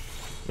 boom.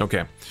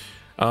 Okay.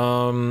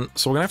 So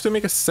we're gonna have to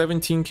make a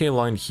 17k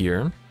line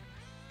here.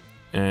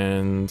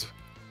 And...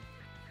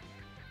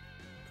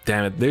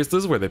 damn it, this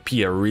is where the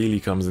Pia really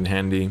comes in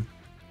handy.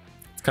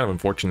 It's kind of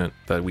unfortunate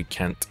that we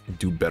can't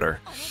do better.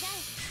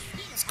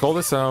 Let's call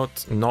this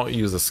out, not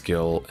use a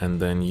skill, and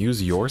then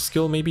use your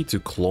skill maybe to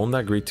clone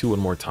that grade 2 one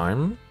more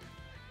time.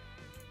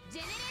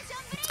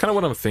 It's kind of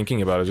what I'm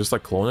thinking about, just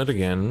like clone it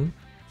again.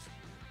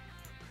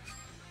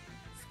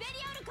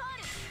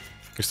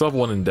 We still have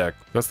one in deck,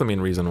 that's the main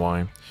reason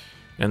why.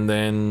 And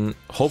then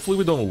hopefully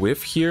we don't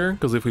whiff here,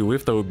 because if we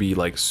whiff that would be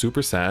like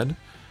super sad.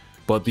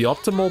 But the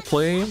optimal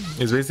play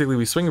is basically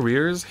we swing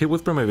rears, hit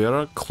with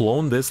Primavera,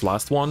 clone this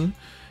last one,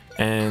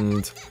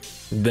 and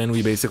then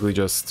we basically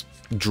just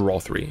draw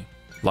 3.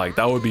 Like,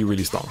 that would be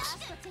really stonks.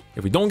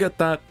 If we don't get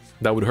that,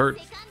 that would hurt.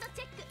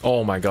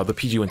 Oh my god, the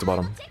PG went to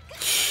bottom.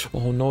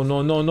 Oh no,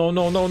 no, no, no,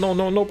 no, no, no,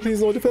 no, no,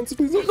 please no defense,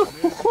 please no.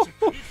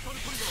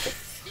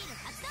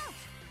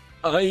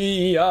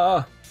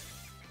 Ayya.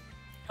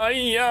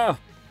 Ayya.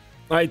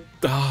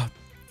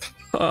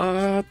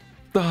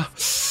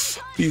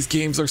 These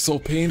games are so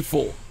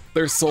painful.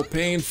 They're so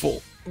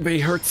painful. They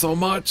hurt so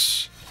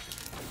much.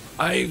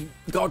 I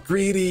got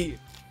greedy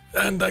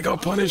and I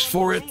got punished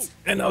for it.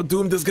 And now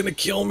Doomed is gonna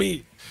kill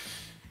me.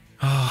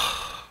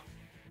 I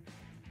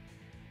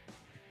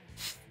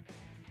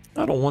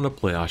don't want to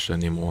play Ahsha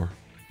anymore.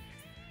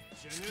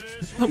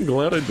 I'm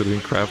glad I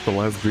didn't craft the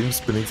last Dream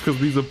Spinnings because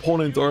these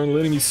opponents aren't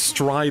letting me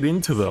stride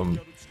into them.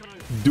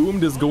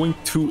 Doomed is going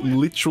to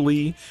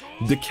literally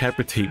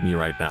decapitate me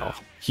right now.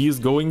 He is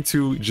going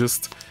to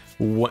just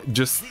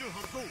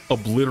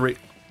obliterate.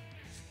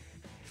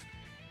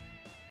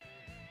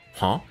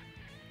 Huh?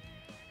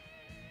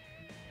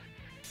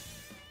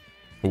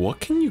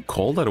 What can you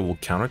call that it will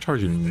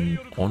countercharge in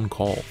on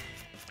call?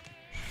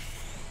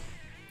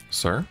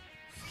 Sir?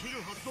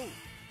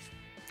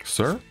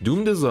 Sir?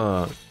 Doomed is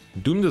a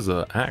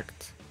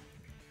act.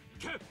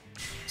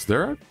 Is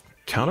there a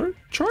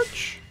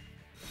countercharge?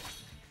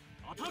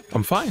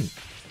 I'm fine.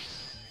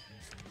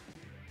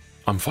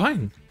 I'm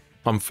fine.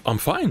 I'm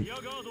fine.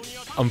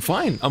 I'm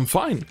fine. I'm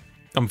fine.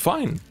 I'm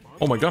fine.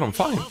 Oh my god, I'm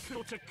fine.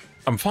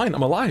 I'm fine.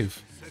 I'm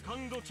alive.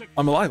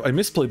 I'm alive. I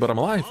misplayed, but I'm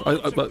alive.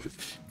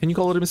 Can you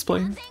call it a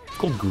misplay? It's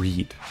called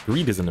greed.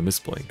 Greed isn't a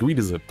misplay. Greed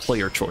is a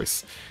player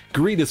choice.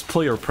 Greed is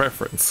player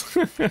preference.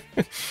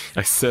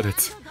 I said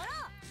it.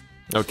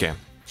 Okay.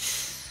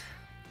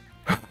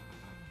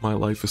 My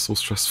life is so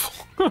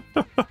stressful.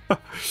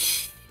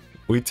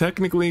 We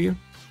technically...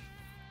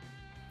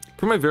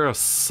 Primavera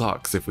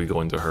sucks if we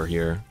go into her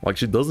here. Like,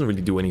 she doesn't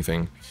really do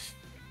anything.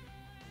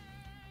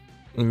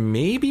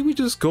 Maybe we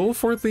just go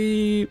for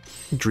the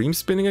Dream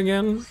Spinning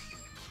again?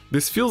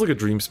 This feels like a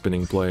Dream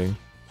Spinning play.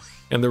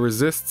 And the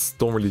resists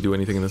don't really do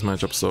anything in this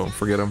matchup, so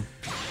forget them.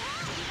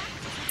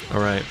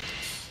 Alright.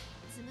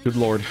 Good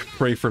lord,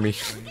 pray for me.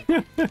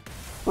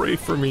 Pray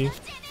for me.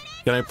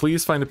 Can I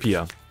please find a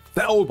Pia?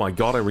 Oh my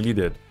god, I really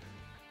did.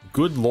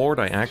 Good lord,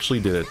 I actually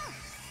did it.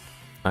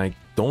 I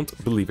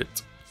don't believe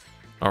it.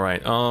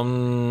 Alright,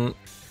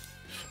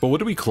 but what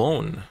do we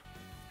clone?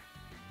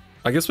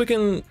 I guess we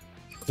can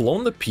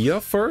clone the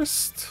Pia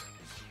first?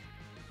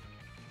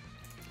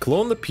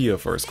 Clone the Pia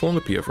first, clone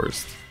the Pia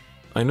first.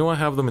 I know I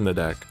have them in the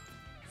deck.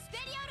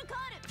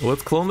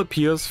 Let's clone the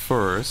Pias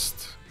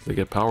first. They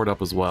get powered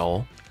up as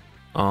well.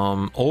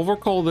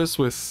 Overcall this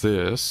with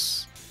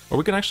this. Or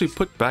we can actually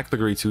put back the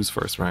grade 2s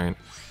first, right?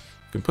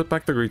 We can put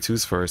back the grade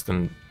 2s first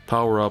and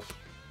power up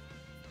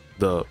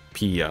the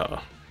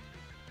Pia.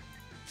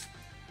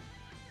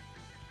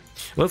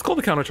 Let's call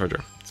the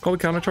countercharger. Let's call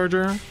the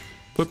countercharger.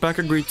 Put back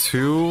a grade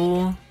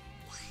 2.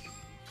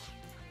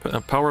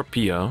 Power up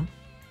Pia.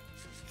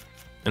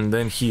 And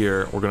then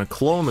here, we're gonna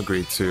clone the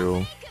grade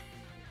 2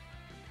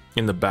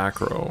 in the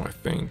back row, I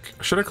think.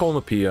 Should I clone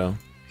the Pia?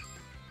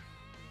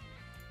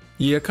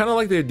 Yeah, kind of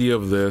like the idea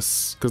of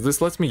this, because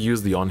this lets me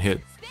use the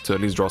on-hit to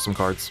at least draw some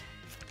cards.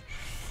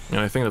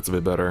 And I think that's a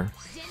bit better.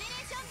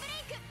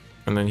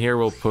 And then here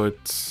we'll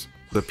put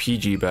the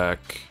PG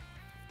back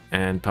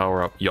and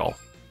power up y'all.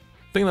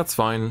 I think that's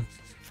fine.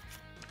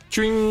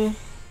 Ching!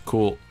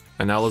 Cool.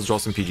 And now let's draw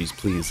some PGs,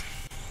 please.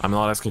 I'm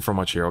not asking for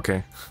much here,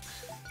 okay?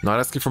 Not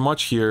asking for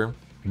much here,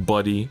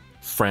 buddy,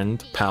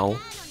 friend, pal.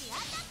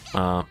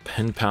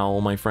 Pen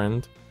pal, my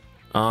friend.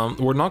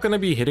 We're not going to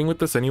be hitting with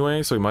this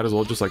anyway, so we might as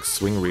well just like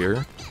swing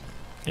rear.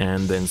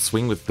 And then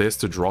swing with this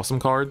to draw some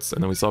cards,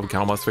 and then we still have a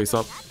Counterblast face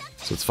up,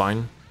 so it's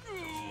fine.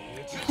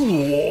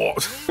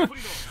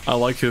 I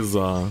like his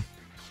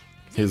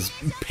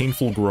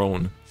painful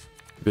groan.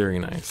 Very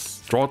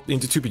nice. Draw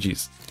into 2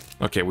 PGs.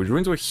 Okay, we drew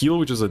into a heal,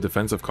 which is a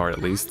defensive card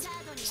at least.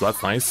 So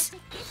that's nice.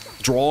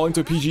 Draw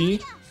into a PG.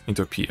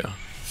 Into a Pia.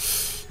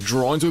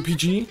 Draw into a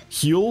PG.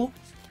 Heal.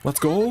 Let's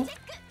go.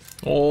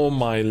 Oh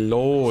my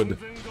lord.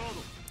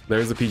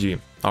 There's a PG.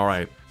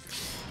 Alright.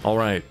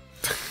 Alright.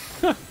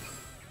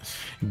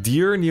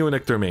 Dear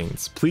Neonectar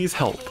mains, please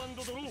help.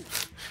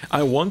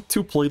 I want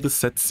to play the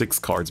set 6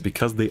 cards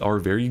because they are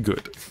very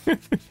good.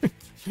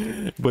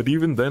 But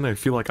even then, I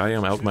feel like I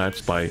am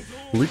outmatched by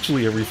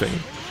literally everything.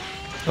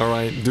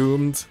 Alright,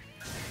 doomed.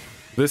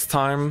 This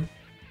time...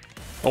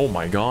 Oh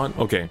my god.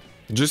 Okay.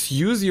 Just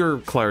use your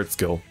Claret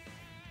skill.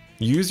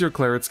 Use your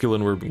Claret skill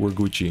and we're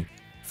Gucci.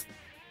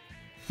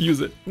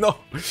 Use it. No!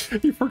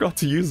 He forgot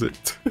to use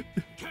it.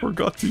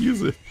 Forgot to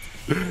use it.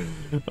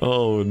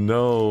 Oh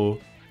no.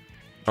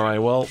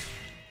 Alright, well...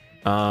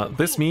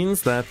 this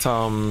means that,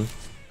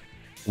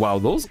 wow,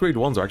 those grade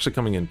 1s are actually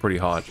coming in pretty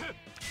hot.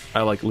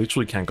 I, like,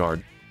 literally can't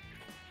guard.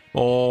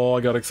 Oh,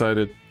 I got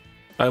excited.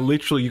 I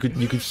literally, you could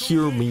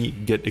hear me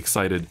get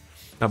excited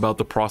about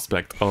the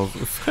prospect of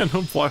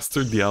Phantom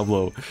Blaster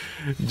Diablo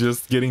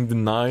just getting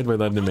denied by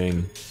that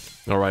domain.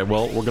 Alright,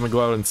 well, we're gonna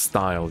go out in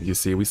style, you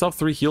see. We still have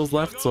 3 heals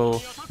left,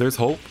 so there's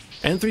hope.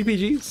 And 3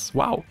 PGs.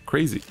 Wow,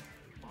 crazy.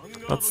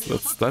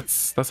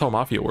 That's how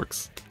Mafia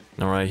works.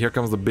 Alright, here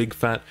comes the big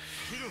fat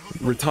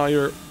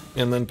retire,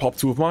 and then pop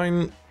 2 of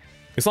mine.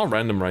 It's not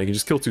random, right? You can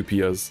just kill 2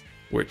 Pias,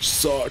 which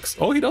sucks.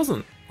 Oh, he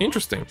doesn't.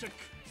 Interesting.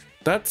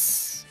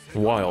 That's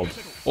wild.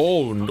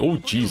 Oh,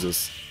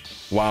 Jesus.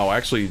 Wow,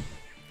 actually...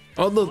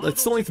 Oh, I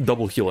still need to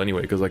double heal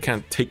anyway, because I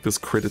can't take this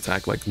crit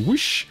attack like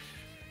whoosh.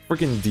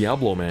 Freaking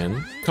Diablo,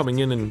 man. Coming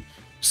in and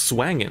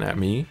swanging at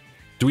me.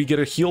 Do we get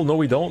a heal? No,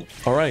 we don't.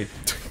 Alright.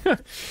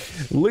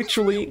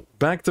 Literally,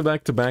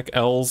 back-to-back-to-back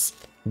L's.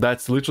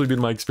 That's literally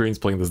been my experience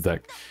playing this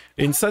deck.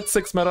 In set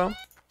 6 meta,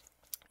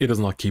 it does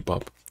not keep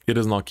up. It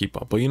does not keep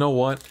up. But you know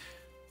what?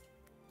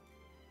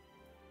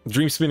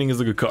 Dream Spinning is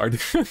a good card.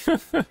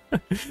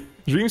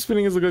 Dream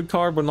Spinning is a good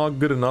card, but not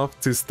good enough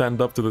to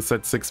stand up to the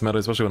set 6 meta,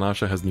 especially when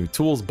Ahsha has new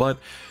tools. But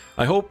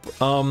I hope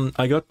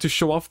I got to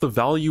show off the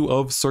value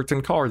of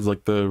certain cards,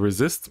 like the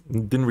Resist.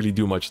 Didn't really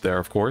do much there,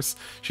 of course.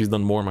 She's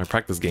done more in my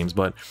practice games,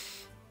 but,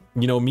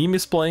 you know, me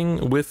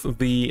misplaying with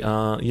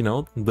the, you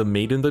know, the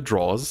Maiden that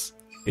draws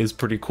is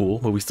pretty cool,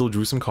 but we still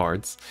drew some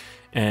cards.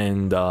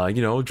 And,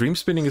 you know, Dream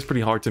Spinning is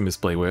pretty hard to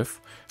misplay with,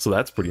 so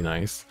that's pretty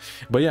nice.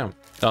 But yeah,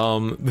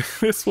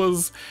 this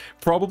was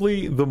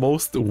probably the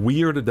most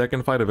weird deck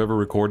and fight I've ever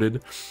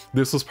recorded.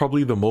 This was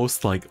probably the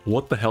most, like,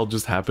 what the hell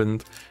just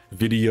happened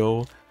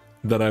video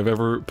that I've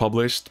ever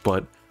published,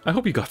 but I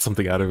hope you got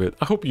something out of it.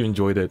 I hope you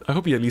enjoyed it. I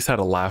hope you at least had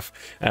a laugh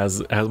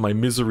as my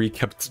misery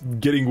kept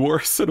getting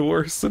worse and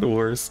worse and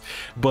worse.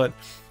 But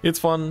it's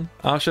fun.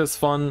 Ahsha is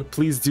fun.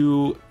 Please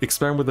do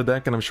experiment with the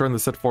deck, and I'm sure in the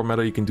set 4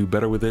 meta you can do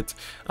better with it.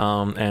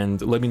 And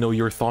let me know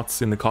your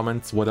thoughts in the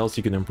comments, what else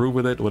you can improve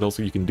with it, what else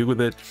you can do with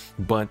it.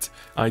 But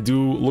I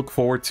do look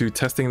forward to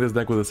testing this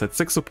deck with a set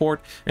 6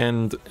 support,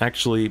 and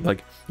actually,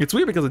 like, it's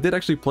weird because I did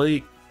actually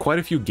play quite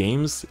a few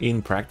games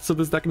in practice of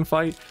this deck and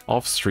fight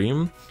off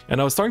stream, and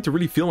I was starting to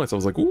really feel myself. I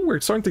was like, ooh, we're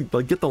starting to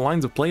like get the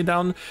lines of play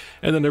down,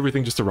 and then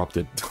everything just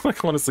erupted.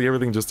 Like, honestly,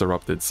 everything just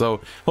erupted. So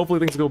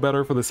hopefully things go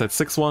better for the set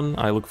 6 one.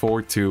 I look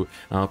forward to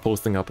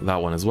posting up that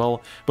one as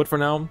well. But for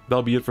now,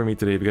 that'll be it for me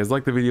today. If you guys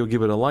liked the video,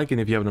 give it a like, and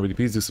if you haven't already,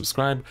 please do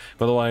subscribe.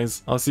 But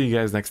otherwise, I'll see you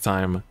guys next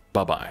time.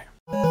 Bye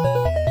bye.